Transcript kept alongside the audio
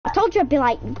told you it'd be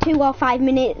like 2 or 5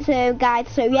 minutes, guys.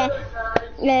 So yeah,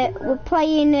 we're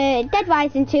playing Dead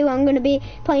Rising 2. I'm going to be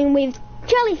playing with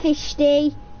Jellyfish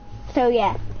D. So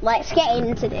yeah, let's get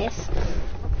into this.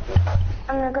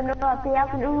 And we're going to be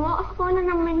having a lot of fun, and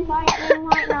I'm inviting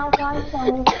right now, guys.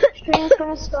 So stream's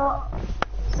going to start,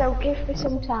 so give me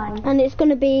some time. And it's going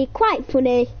to be quite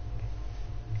funny.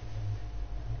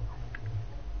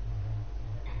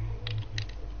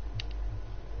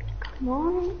 Come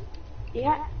on.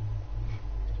 Yeah.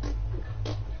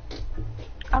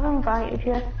 I've invited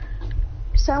you.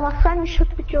 So my friend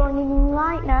should be joining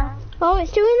right now. Oh,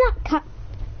 it's doing that cat.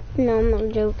 No, I'm not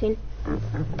joking.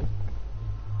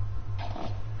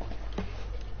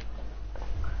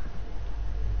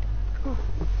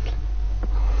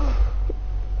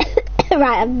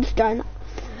 Right, I'm just trying that.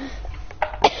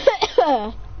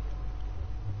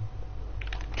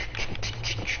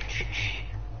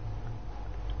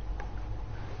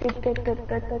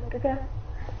 Good.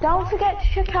 Don't forget to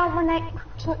check out my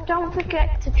Don't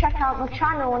forget to check out my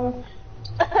channel and.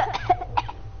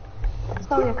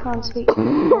 Sorry, I can't speak.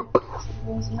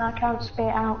 I can't spit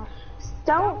out.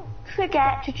 Don't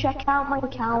forget to check out my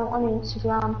account on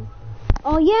Instagram.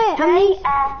 Oh yeah,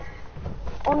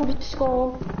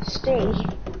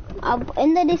 JF_Steve.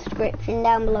 In the description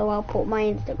down below, I'll put my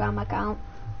Instagram account.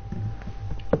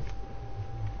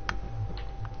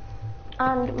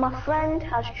 And my friend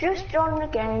has just joined the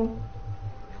game.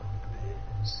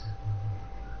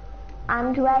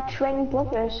 And we're twin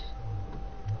brothers.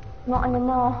 Not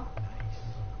anymore.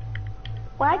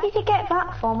 Where did you get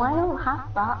that from? I don't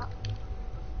have that.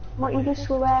 What you just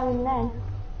were wearing then.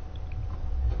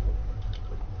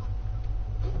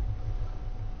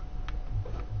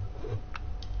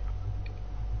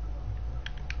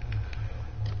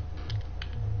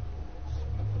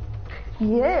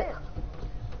 Yeah.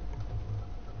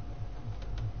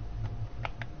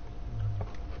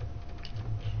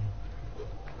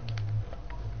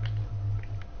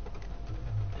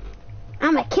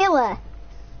 I'm a killer.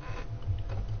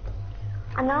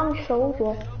 And I'm a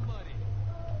soldier.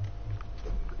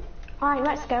 Alright,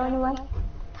 let's go anyway.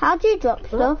 How do you drop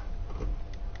stuff?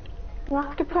 You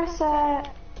have to press down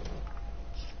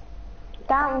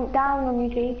on your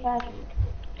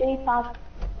D-pad.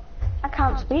 I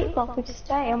can't speak properly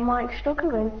today, I'm like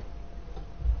struggling.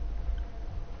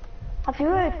 Have you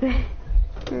heard me?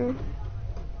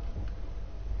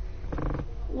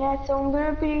 Yeah, so I'm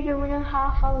going to be doing a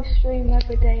half-hour stream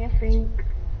every day, I think.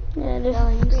 Yeah, this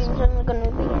stream's only going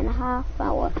to be in a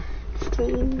half-hour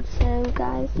stream, so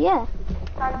guys, yeah.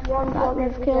 And one That every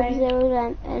we've killed day.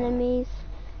 0 enemies.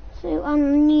 So I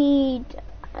need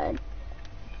a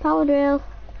power drill.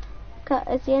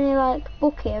 Is there any like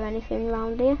bucket or anything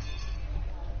around here?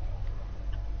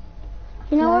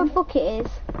 Do you know where a bucket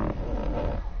is?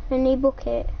 Any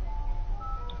bucket?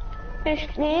 There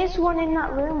is one in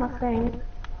that room, I think.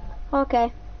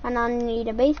 Okay, and I need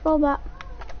a baseball bat.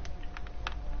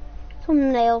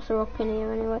 Some nails are up in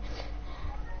here anyway.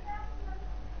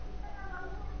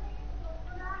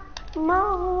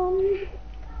 Mom!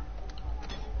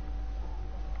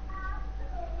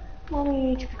 Mom, you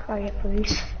need to be quiet,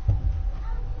 please.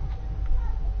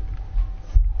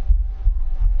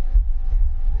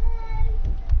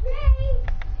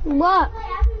 What?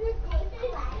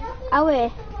 Are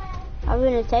we? Are we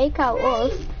gonna take out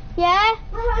us? Yeah?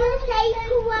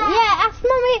 Yeah, ask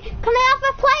Mummy, can I have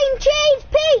a plain cheese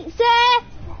pizza?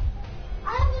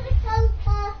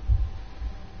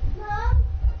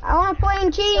 I want a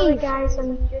plain cheese. Sorry guys,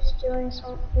 I'm just doing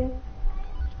something.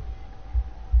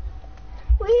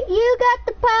 You got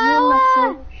the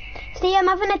power. See, I'm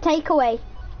having a takeaway.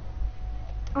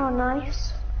 Oh,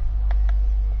 nice.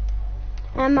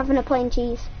 I'm having a plain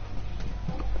cheese.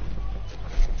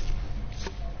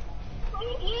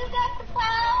 You got the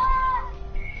power.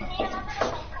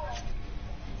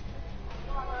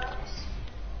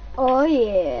 Oh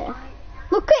yeah.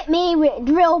 Look at me with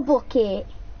drill bucket.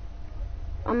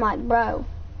 I'm like, bro.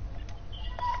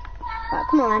 Right,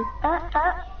 come on.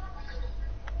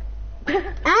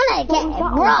 I wanna get a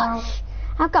brush.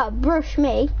 I've got to brush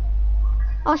me.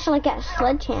 Or shall I get a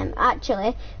sledgehammer?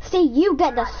 Actually, see, you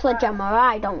get the sledgehammer.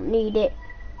 I don't need it.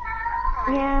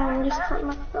 Yeah, I'm just putting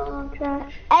my phone on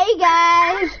trash. Hey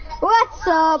guys, what's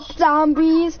up,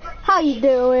 zombies? How you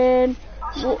doing?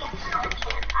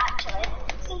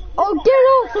 Oh, get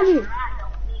off of me!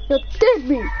 You did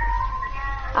me.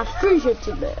 I freeze you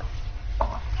to death.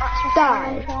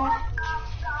 Die.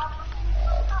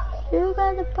 You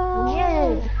got the power.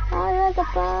 Yeah. I got the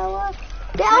power.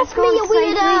 Get off me, you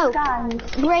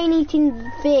weirdo! Brain eating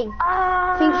thing.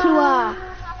 Think you are.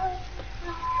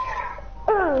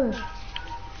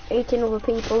 eating other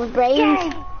people's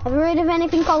brains. Have you heard of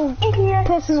anything called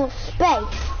personal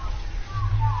space?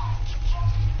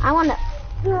 I wanna...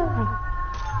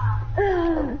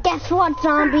 Guess what,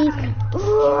 zombies?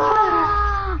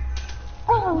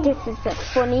 This is a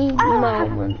funny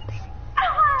moment.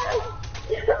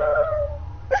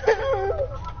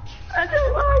 I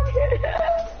don't like it.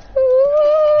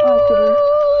 I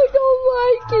don't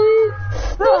like it.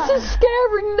 This is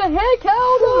scaring the heck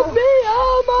out of me.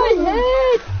 Oh, my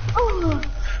head.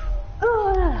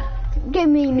 Give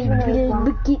me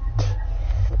bucket.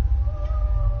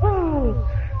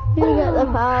 You get the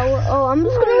power. Oh, I'm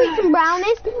just gonna eat some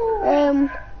brownies. I'm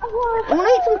gonna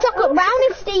eat some chocolate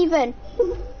brownies, Stephen.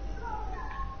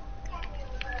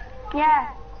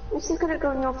 Yeah, this is gonna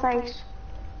go in your face.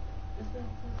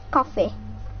 Coffee.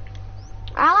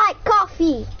 I like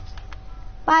coffee.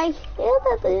 Bye.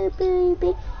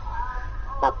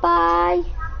 Bye bye.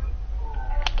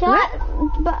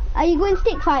 Are you going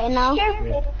stick fighting now?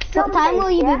 What time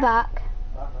will you be back?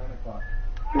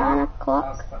 9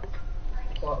 o'clock.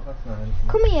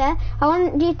 Come here. I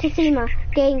want you to see my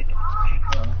game.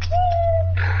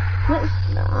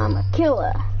 I'm a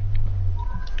killer.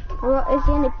 What is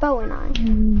the only bow and I?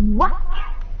 What?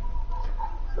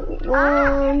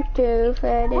 1, 2,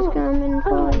 Freddy's coming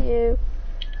for you.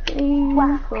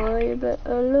 Aiming for you,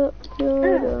 better look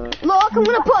good. Look, I'm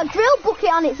gonna put a drill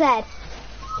bucket on its head.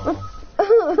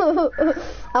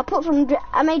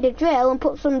 I made a drill and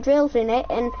put some drills in it,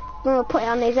 and I'm gonna put it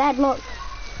on his head. Look.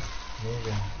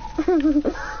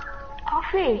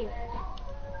 Coffee.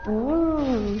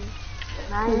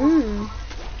 Nice.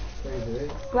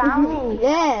 Brownie.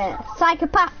 Yeah,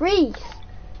 psychopath Reese.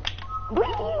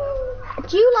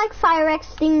 Do you like fire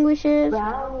extinguishers?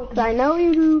 Brownie. I know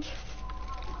you do.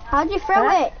 How'd you throw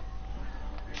it?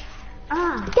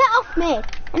 Get off me!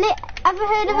 Have you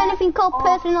heard of anything called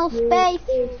personal space?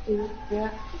 Yeah.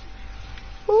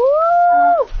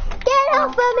 Woo! Get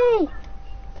off of me!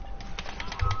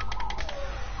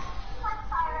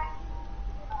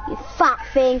 You fat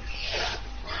thing.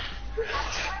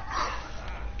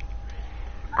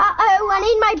 Uh-oh, I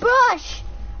need my brush!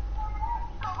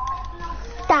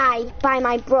 Die by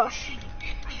my brush.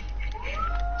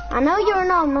 I know you're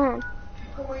an old man.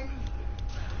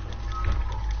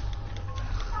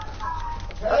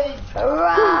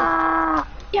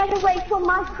 Get away from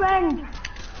my friend.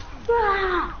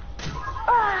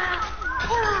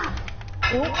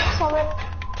 Oops, sorry.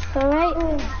 Alright.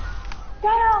 Get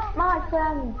off my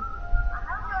friend.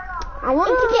 I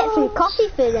want to get some coffee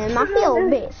for them. I feel a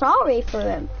bit sorry for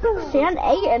them. She hadn't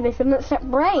ate anything except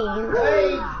brains.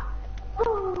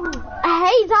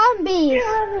 Hey, zombies!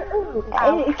 Steven,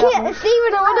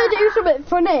 I want to do something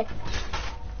funny.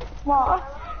 What?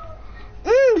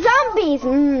 Zombies!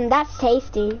 That's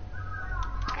tasty.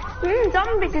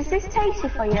 Zombies, is this tasty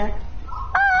for you?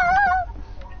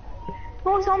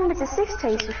 What zombies is this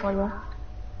tasty for you?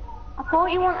 I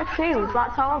thought you wanted food,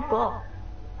 that's all I've got.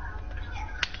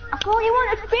 I thought you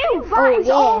wanted food, that is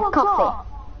all I've got.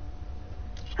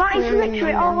 That is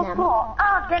literally all I've got.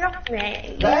 Get off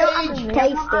me.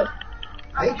 Tasty.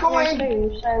 Hey, come in.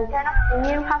 So get off me,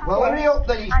 you have Well, hurry up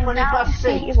then, it's 20 past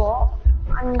 6. You up,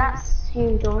 and that's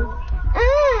you done.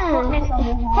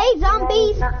 Hey,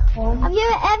 zombies! Have you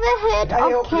ever heard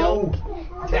of cake?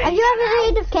 Have you ever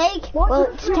heard of cake? Well,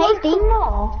 it's tasty.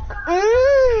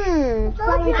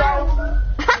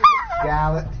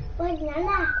 Scarlet.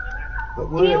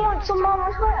 Do you want some more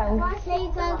as well?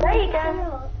 There you go.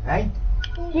 Hey?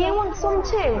 Do you want some too?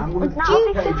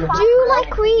 Do you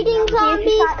like reading,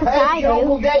 zombies? Because I Hey,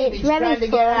 Uncle do. David's It's very trying to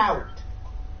get fun. out.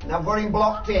 And I've got him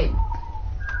blocked in.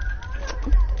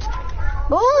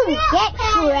 Boom! Get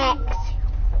correct.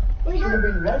 He should have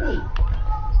been ready.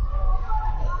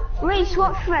 Reese,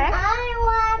 what's this? I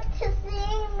want to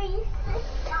see me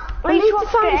sister. I need to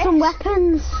find some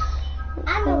weapons.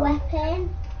 I'm a weapon.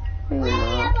 We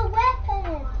have a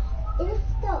weapon. It's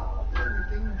stop.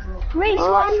 Reese,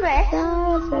 what's this?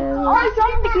 Oh,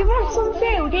 zombie, you want some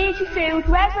food? Here's your food.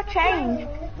 Where's the change?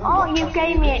 Oh, you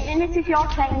gave me it, and this is your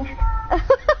change. What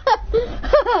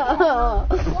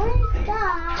is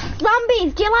that?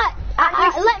 Zombies, do you like...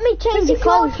 let me change your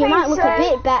clothes, you might look a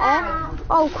bit better.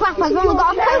 Oh crap, I've only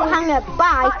got a coat hanger.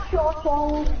 Bye. That's your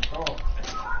change.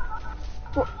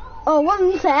 Oh,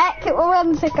 1 sec.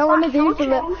 1 sec, I want to do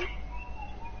something.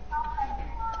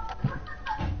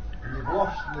 You've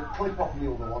lost the clip off the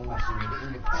other one messing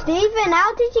with it. Stephen,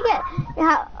 how did you get...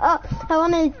 I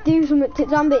want to do something to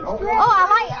zombies.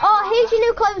 Here's your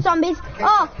new clothes, zombies.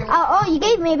 You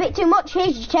gave me a bit too much.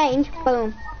 Here's your change.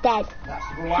 Boom. Dead. That's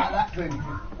to go like that for him.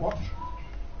 Watch.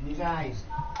 In his eyes.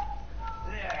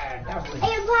 There, that's it. If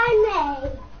I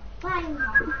may. Fine.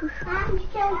 I'm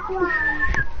so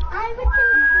blind. I'm so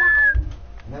blind.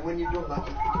 And then when you've done that,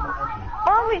 just pick them up.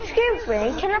 Oh, excuse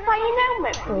me, can I buy your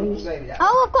helmet, please?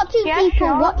 Oh, I've got two Yeah, people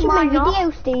sure, watching my why not?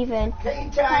 video, Stephen. Take There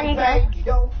you time, go. babe.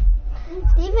 Don't.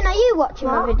 Stephen, are you watching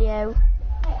my What? video?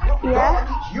 Yeah. God,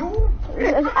 it's you.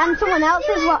 And someone else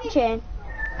is watching.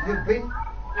 You've been.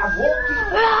 I've walked in.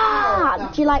 Ah,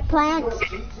 do you like plants?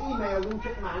 Email them to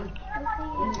the man.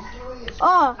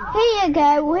 Oh, here you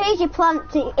go. Here's your plant.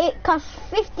 It costs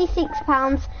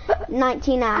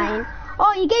 £56.99.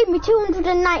 Oh, you gave me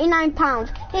 £299.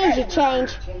 Here's your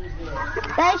change.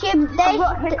 There's your. I've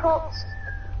got hiccups.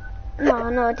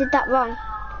 No, I did that wrong.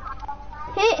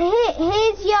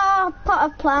 Here's your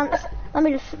pot of plants. Let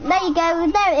me just. There you go.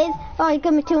 There it is. Oh, you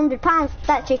gave me £200.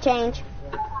 That's your change.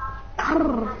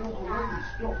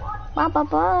 Ba ba ba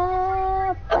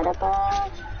ba da ba.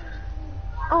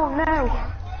 Oh no.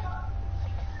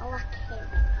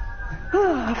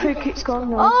 I think it's gone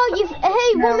now. Oh,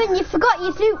 hey woman, you forgot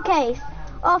your suitcase.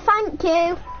 Oh, thank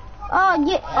you. Oh,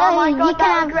 you my God, you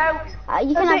can have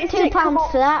you can have £2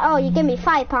 for that. Oh, you give me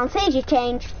 £5. Here's your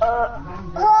change.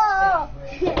 Oh!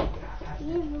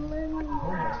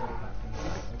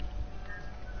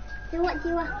 So what do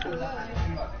you have to do?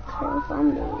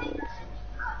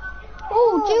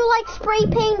 Oh, do you like spray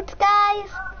paint, guys?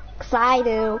 'Cause I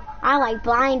do. I like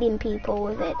blinding people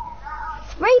with it.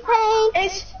 Spray paint.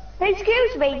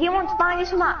 Excuse me, do you want to buy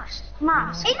this mask?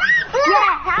 Yeah,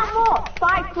 how much?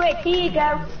 £5, here you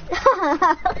go.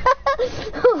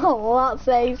 Oh, that's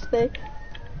tasty.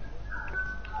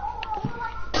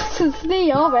 See,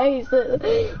 you're amazing.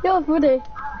 You're funny.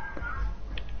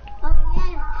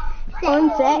 One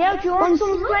sec. Yeah, do you want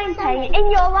some spray paint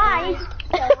in your eyes?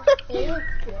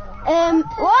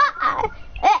 What?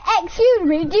 Excuse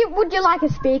me, would you like a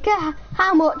speaker?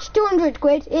 How much? 200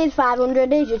 quid. Here's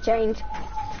 500. Here's your change.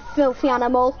 Filthy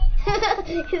animal.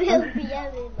 Filthy animal.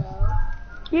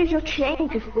 Use your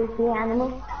change, you filthy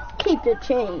animal. Keep the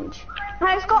change.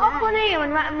 Now it's got up on here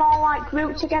and let them all like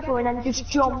group together and then just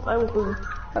jump over them.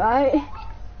 Right.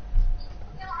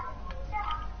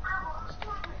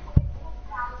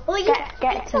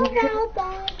 Get to them.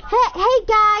 Hey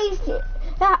guys, do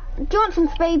you want some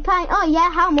spray paint? Oh yeah,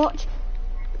 how much?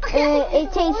 It is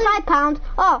 £5.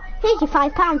 Oh, here's your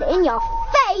 £5 in your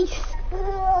face.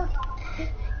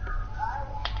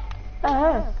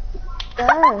 Oh,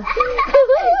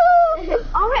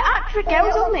 it actually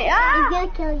goes on me. He's Ah!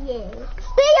 gonna kill you.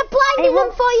 See, you're blinding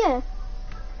them for you.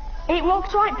 It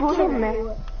looks like blood on me.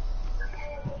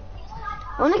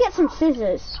 I want to get some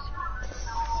scissors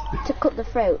to cut the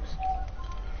throats.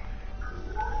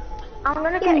 I'm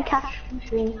gonna get a cash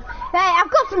machine. Right,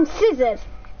 I've got some scissors.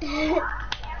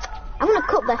 I'm gonna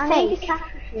cut their I need a face.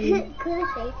 cash machine. Good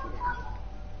face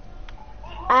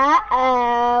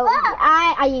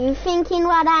Are you thinking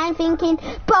what I'm thinking?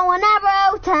 Bow and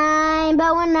arrow time,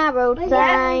 bow and arrow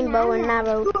time, bow and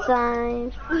arrow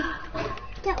time.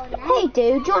 Hey dude, do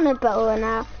you want a bow and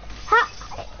arrow?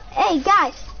 Hey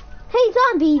guys, hey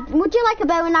zombie, would you like a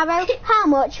bow and arrow? How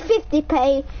much?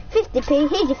 50p. 50p,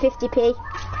 here's your 50p.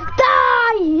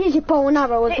 Die! Here's your bow and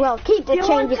arrow as well. Keep the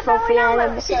change, you filthy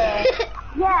animal.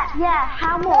 Yeah,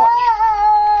 how much?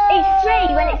 It's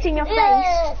free when it's in your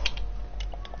face.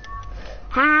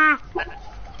 Ha!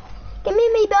 Give me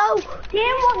me bow. Do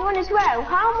you want one as well?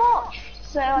 How much?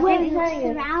 So I didn't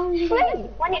know you. Free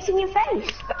when it's in your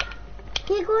face.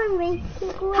 Keep going, Ray.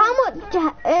 Keep going. How much?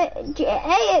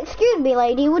 Hey, excuse me,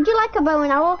 lady. Would you like a bow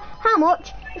and arrow? How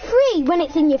much? Free when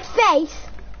it's in your face.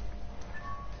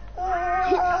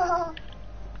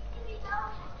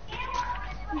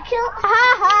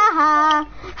 Ha ha ha!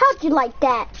 How'd you like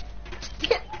that?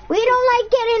 We don't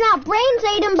like getting our brains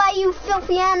eaten by you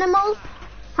filthy animals.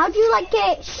 How'd you like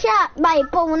get shot by a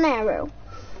bow and arrow?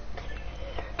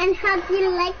 And how do you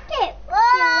like it? You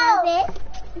love it?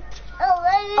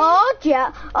 Oh,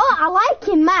 I like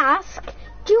your mask.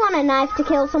 Do you want a knife to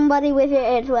kill somebody with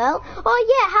it as well? Oh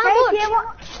yeah, how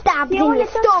much? Stabbed in your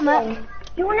stomach.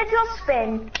 You want a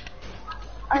dustbin?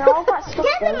 And all that stuff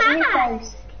Get the goes in your mask.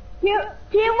 face. Do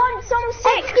you want some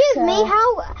sick? Excuse me,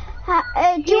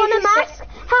 do you want a mask?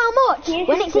 How much?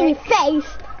 When it's in your face.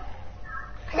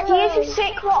 Do you use your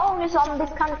sick what only zombies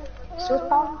can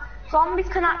slip on? Zombies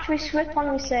can actually slip on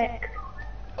your sick.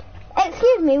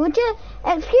 Excuse me, would you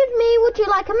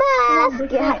like a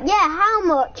mask? Yeah, how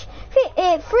much?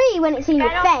 Free when it's in your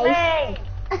face.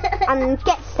 And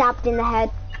get stabbed in the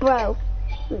head, bro.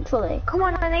 Literally. Come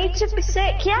on, I need to be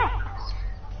sick, yeah.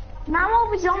 Now all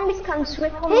the zombies can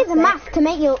slip on Here's my a mask to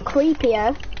make you look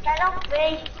creepier. Get off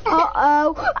me.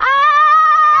 Uh-oh.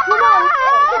 Come on,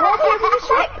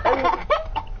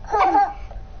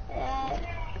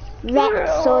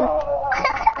 Rex, son.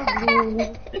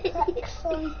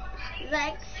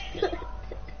 Rex.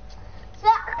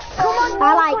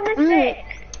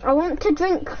 I want to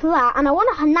drink that, and I want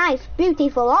a nice,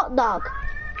 beautiful hot dog.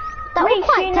 That was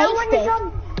quite tasty.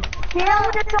 Do you know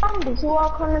when the zombies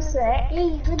walk on the sick? Yeah,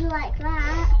 you would like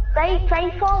that. They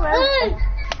fall over.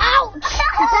 Ouch!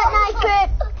 That knife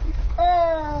hurt.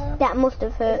 That must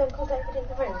have hurt.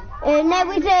 No,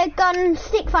 we've gone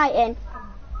stick fighting.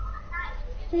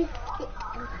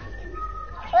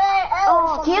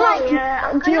 Oh, Do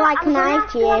you like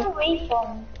knife, you?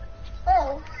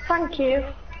 Thank you.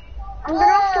 I'm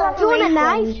gonna have to have Do you want a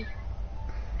knife?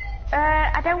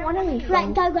 I don't want any.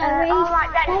 Right, go,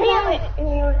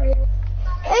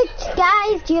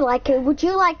 Guys, do you like it? Would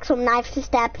you like some knives to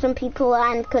stab some people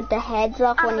and cut their heads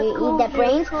off when you eat their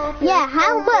brains? Yeah,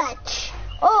 how much?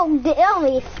 Oh,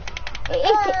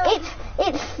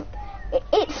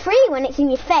 it's free when it's in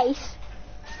your face.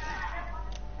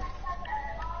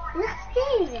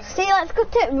 See, let's go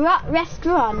to a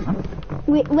restaurant.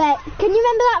 Where can you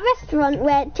remember that restaurant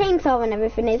where chainsaw and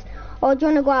everything is? Or do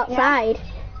you want to go outside?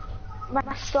 Yeah.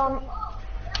 Restaurant.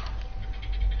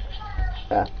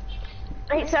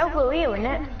 It's over here, isn't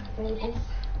it?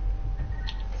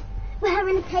 We're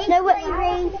having a taste. No, Mummy,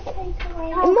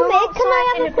 can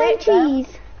I have a blue cheese?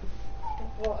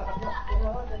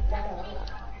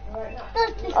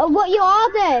 Oh, what you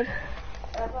ordered?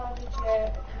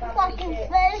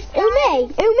 Who me?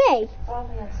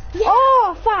 Yeah.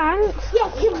 Oh, thanks.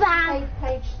 Yes, you bad.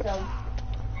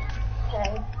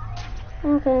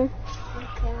 Okay.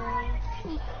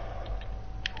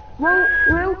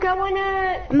 We'll go on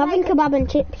a... I'm having kebab and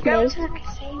chips, Go mate. to the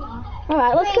casino.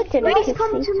 Alright, let's go to the Please casino.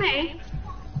 come to me.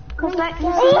 Cause like,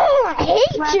 Oh, I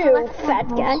hate you, fat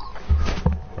guy.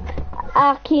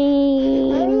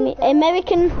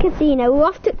 American casino. We're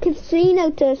off to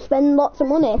casino to spend lots of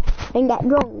money and get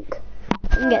drunk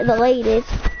and get the ladies.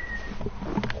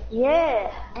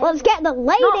 yeah. Let's get the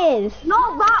ladies.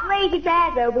 Not that lady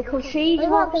there though, because she's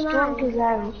not strong as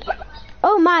them.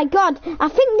 Oh my God! I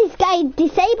think this guy is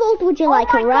disabled. Would you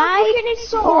like a ride?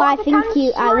 Oh, I think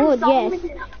I would. Yes.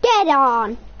 Get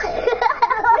on.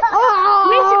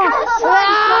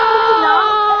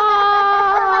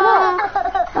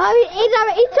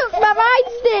 He took my ride,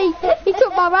 Steve. He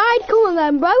took my ride. Come on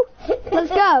then, bro. Let's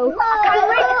go.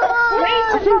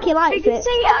 I think he likes it.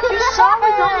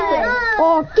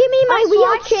 Oh, give me my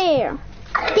wheelchair.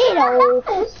 Get off.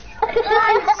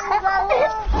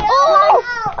 Oh,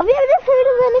 have you ever heard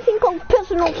of anything called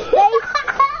personal space?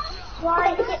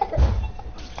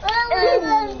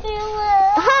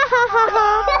 Ha ha ha ha.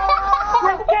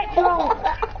 Let's get drunk.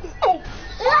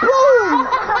 Boom.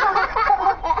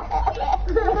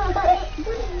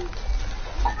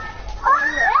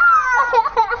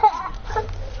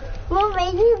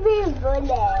 Mummy, you be good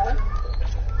there.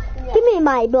 Give me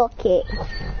my bucket.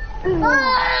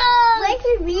 Where's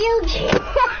the wheelchair?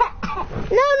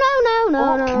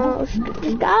 No.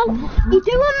 Just go. You're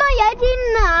doing my head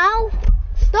in now.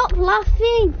 Stop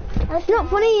laughing. It's not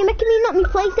funny. You're making me knock my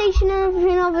PlayStation and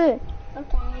everything over.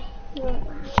 Okay.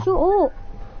 Shut up.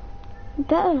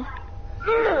 Better.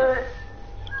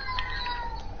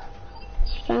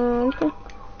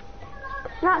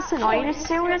 That's annoying. As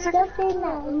soon as I... Do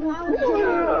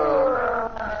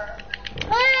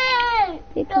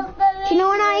you know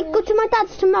when I go to my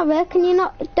dad's tomorrow, can you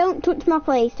don't touch my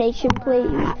PlayStation, please?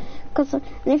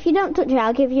 And if you don't touch it,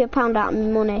 I'll give you £1 out of my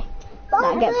money that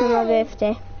I get for my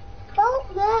birthday.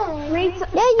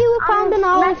 Yeah, you £1 and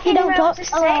all if you don't touch.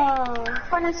 To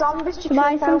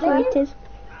buy some sweeties.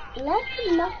 He's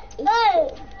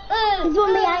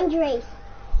one behind Reese.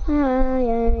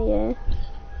 Yeah.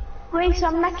 Reese,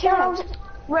 I'm making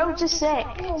road to 6.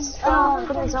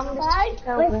 For the zombies to take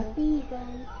over.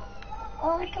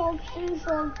 Oh, I told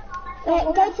Susan.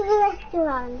 Go to the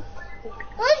restaurant.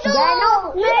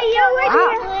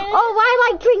 Oh, I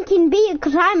like drinking beer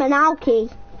because I'm an alky.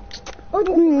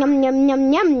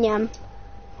 Yum.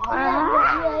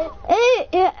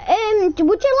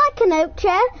 Would you like an oak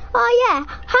chair? Oh yeah.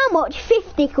 How much?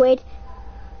 50 quid.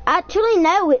 Actually,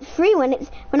 no. It's free when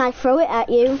I throw it at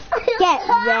you. Get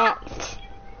wrecked.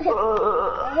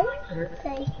 Would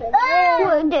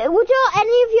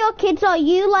any of your kids or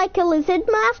you like a lizard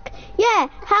mask? Yeah.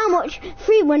 How much?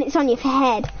 Free when it's on your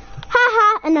head.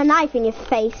 Ha, and a knife in your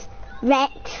face.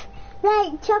 Wrecked.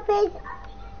 Right, chop it.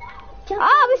 Oh,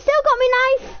 I've still got my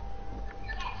knife.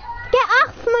 Get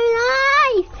off my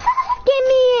knife. Give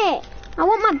me it. I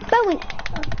want my bow and...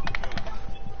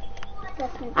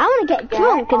 I want to get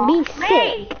drunk and be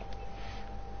sick.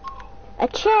 A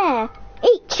chair.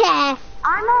 Eat chair.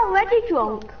 I'm already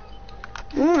drunk.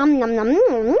 Nom nom nom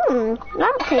nom.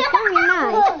 That tastes very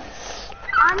nice.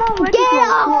 I'm already Get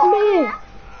off me!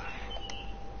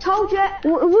 Told you.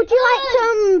 Would you like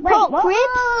some pork what?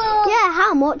 ribs? Yeah,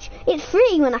 how much? It's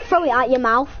free when I throw it out your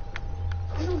mouth.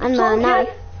 And my knife.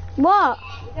 What?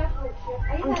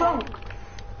 I'm drunk.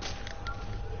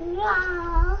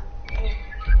 Yeah.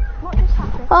 What just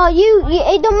happened? Oh,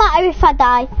 it don't matter if I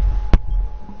die.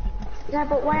 Yeah,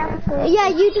 but why have I Yeah,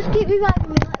 you just keep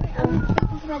reviving me. I'm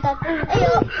speaking to my dad. Hey,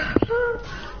 up.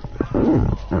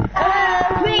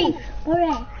 Breathe.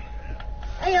 Alright.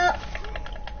 Hey, up.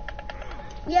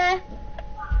 Yeah.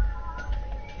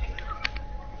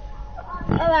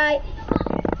 Alright.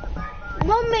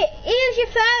 Mummy, here's your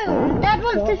phone. Dad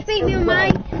wants to speak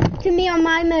to me on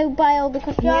my mobile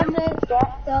because yours is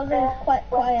quite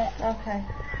quiet. Okay.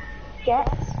 Get.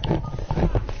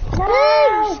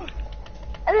 No!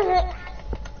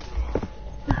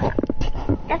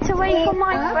 Get away from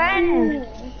my friend.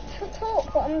 Talk,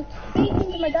 but I'm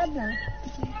speaking to my dad now.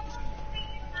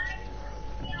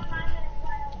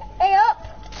 Hey, up.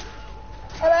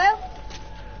 Hello?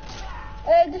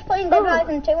 Just playing Dead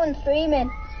Rising 2 and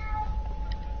streaming.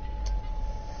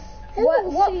 What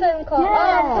phone call? Yeah.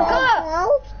 Oh, I forgot.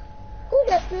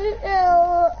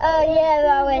 Yeah,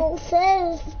 Rowie.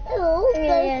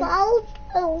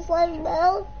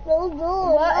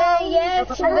 What? Yeah,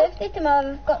 it's my birthday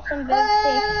tomorrow. I've got some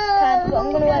birthday cards, but I'm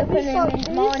going to open them in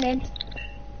the morning.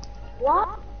 What?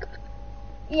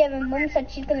 Yeah, my mum said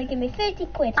she's going to give me 30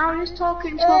 quid. I'm just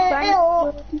talking to a friend.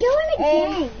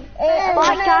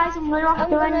 Bye Guys, I'm going to have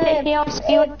to end it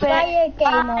here. Buy a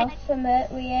game or something,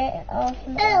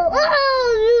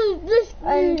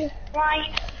 and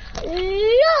Right.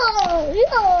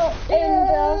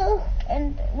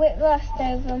 and with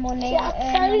leftover money,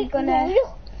 I'm gonna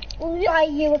buy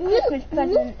you a Christmas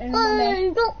present and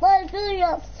money.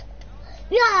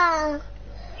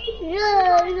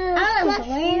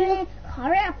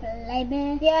 Hurry up,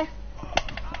 baby. Yeah.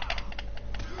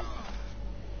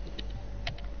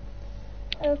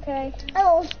 Okay.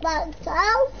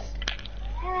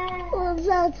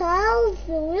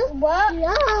 What?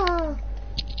 Yeah.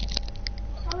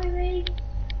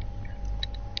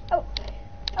 Oh,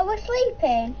 are we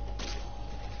sleeping?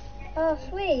 Oh,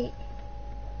 sweet.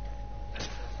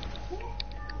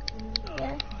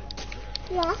 Yeah.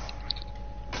 Yeah.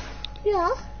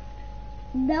 Yeah.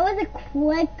 That was a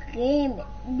quick game.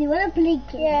 Do you want to play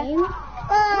game? Yeah.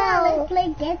 Come on, let's play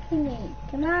Get to Me.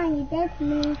 Come on, you get to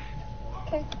me.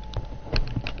 Okay.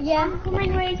 Yeah. I'm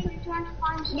coming, Reese. I'm trying to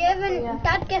find something. You haven't,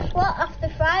 Dad, guess what? After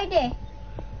Friday,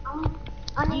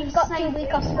 I need you've to got say 2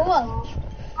 weeks off school.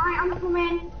 Right, I'm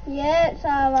coming. Yeah, it's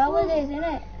our holidays, isn't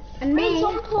it? And Move me.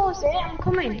 some closer. I'm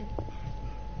coming.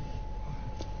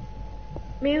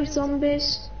 Move,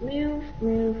 zombies. Move,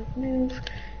 move, move.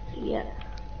 Yeah.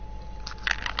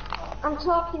 I'm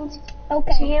talking to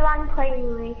Okay. you and playing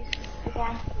Reese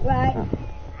again. Right.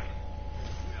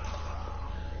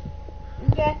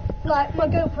 Yeah, like my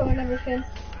GoPro and everything.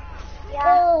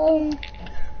 Yeah.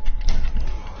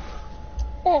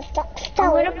 Yes,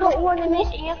 I'm gonna put one in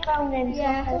this earphone in.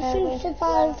 Yeah. Mum, is it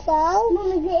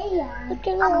here? Look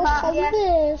at I'm all back, yeah.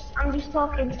 This. I'm just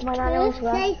talking to my nana as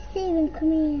well. Say, Stephen,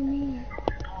 come here.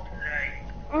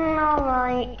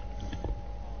 Alright.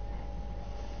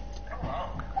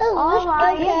 Oh,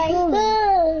 Alright.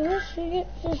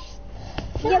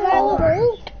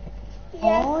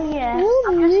 Oh yeah.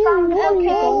 I've just found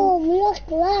Okay.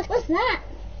 What's that?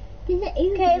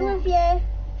 Okay, love you.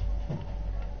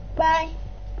 Bye.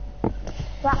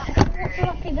 What's the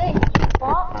happy birthday?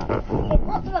 What?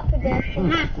 What's the happy birthday?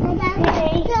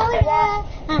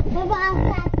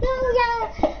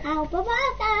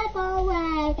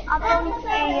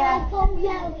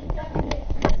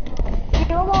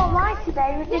 You're alright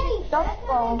today. We did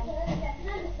dodgeball.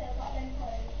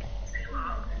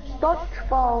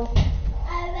 Dodgeball.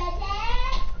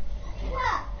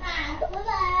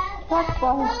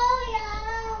 Dodgeball.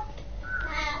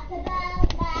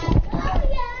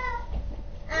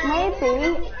 Maybe.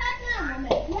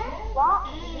 What?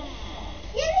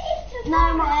 No,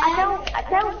 I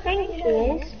don't think she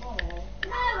is.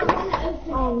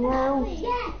 Oh no.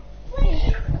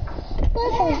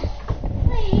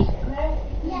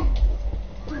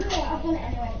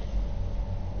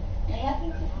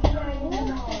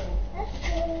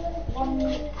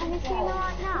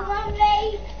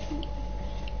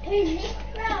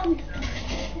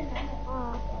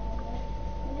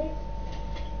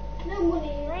 No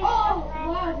money. Oh,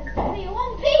 wow, there's only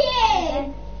 1p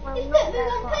in. It's got me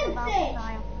 1 pence.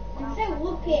 I'm so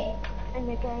lucky. In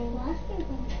the game.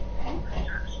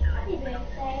 Happy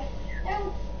birthday.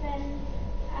 Don't spend.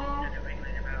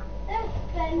 Don't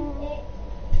sent it.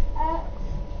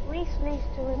 Reese needs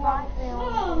to revive me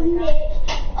Oh, on Mick.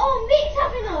 Oh, Mick's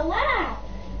having a laugh.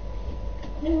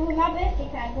 This was my birthday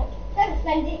card, but don't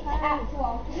send it out to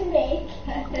all to Mick.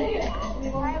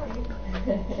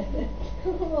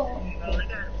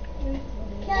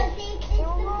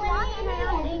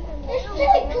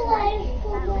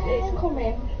 It's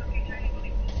coming.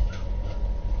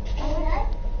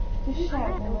 Just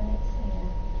shout me when it's here.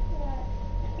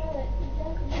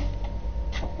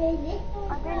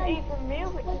 I didn't even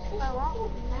move, it just fell off.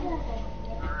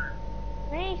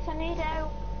 Reese, I need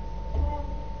help.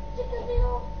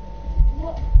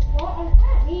 What? I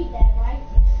can't read that, right?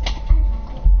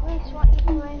 Reese, what are you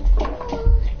doing?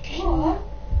 What?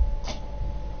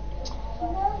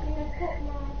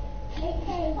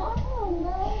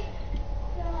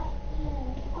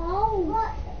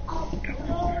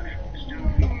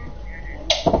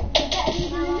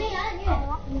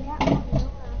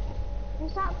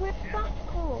 Is that with that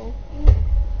cool? Yeah.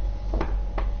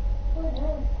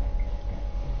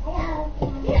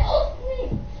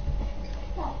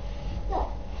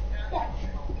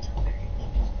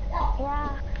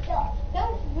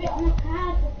 Don't rip my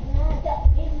card up now.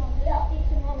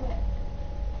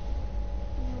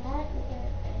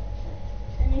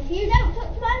 And if you don't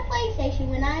touch my PlayStation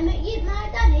when I'm at my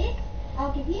daddy's,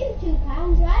 I'll give you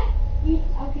 £2, right?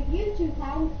 I'll give you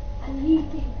 £2 and you £2,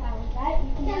 right?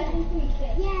 You can buy them 3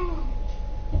 things. Yeah.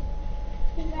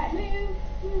 Right, move.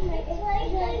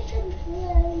 PlayStation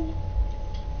 3.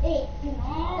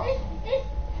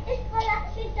 It's by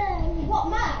accident. What,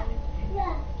 mine?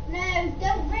 Yeah. No,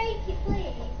 don't break it,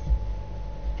 please.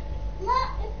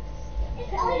 Look,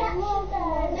 it's by accident.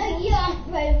 No, you haven't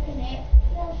broken it.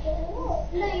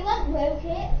 No, you haven't broken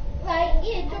it. Right,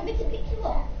 here, do you want me to pick you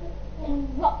up?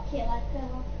 And rock you like a...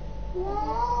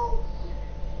 No.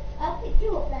 I'll pick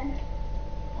you up then.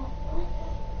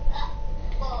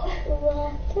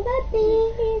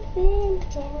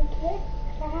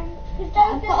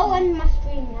 I've got to end my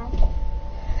stream now.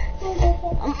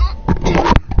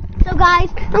 So guys,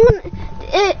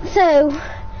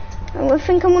 I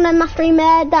think I'm gonna end my stream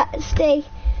there. That's the.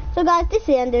 So guys, this is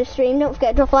the end of the stream. Don't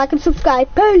forget to drop a like and subscribe.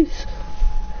 Peace.